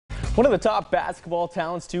One of the top basketball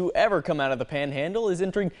talents to ever come out of the Panhandle is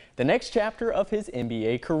entering the next chapter of his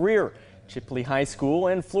NBA career. Chipley High School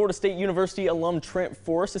and Florida State University alum Trent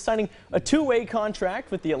Forrest is signing a two-way contract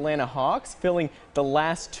with the Atlanta Hawks, filling the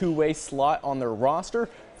last two-way slot on their roster.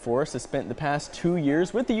 Forrest has spent the past 2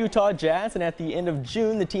 years with the Utah Jazz, and at the end of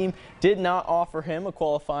June, the team did not offer him a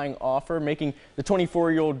qualifying offer, making the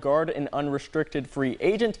 24-year-old guard an unrestricted free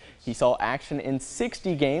agent. He saw action in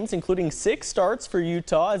 60 games, including 6 starts for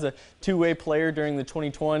Utah as a two-way player during the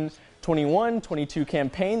 2021-22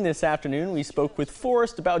 campaign. This afternoon, we spoke with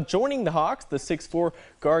Forrest about joining the Hawks. The 6'4"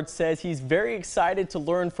 guard says he's very excited to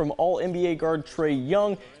learn from All-NBA guard Trae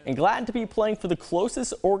Young and glad to be playing for the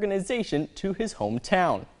closest organization to his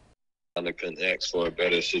hometown. I couldn't ask for a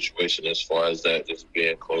better situation as far as that, just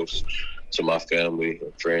being close to my family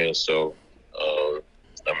and friends. So,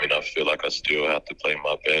 I feel like I still have to play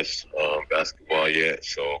my best basketball yet.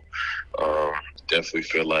 So, definitely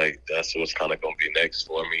feel like that's what's kind of going to be next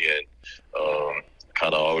for me, and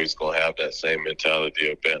kind of always going to have that same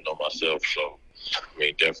mentality of betting on myself. So,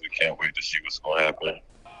 definitely can't wait to see what's going to happen.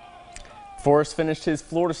 Forrest finished his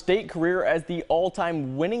Florida State career as the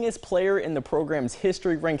all-time winningest player in the program's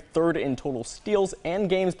history, ranked 3rd in total steals and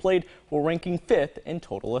games played, while ranking 5th in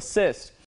total assists.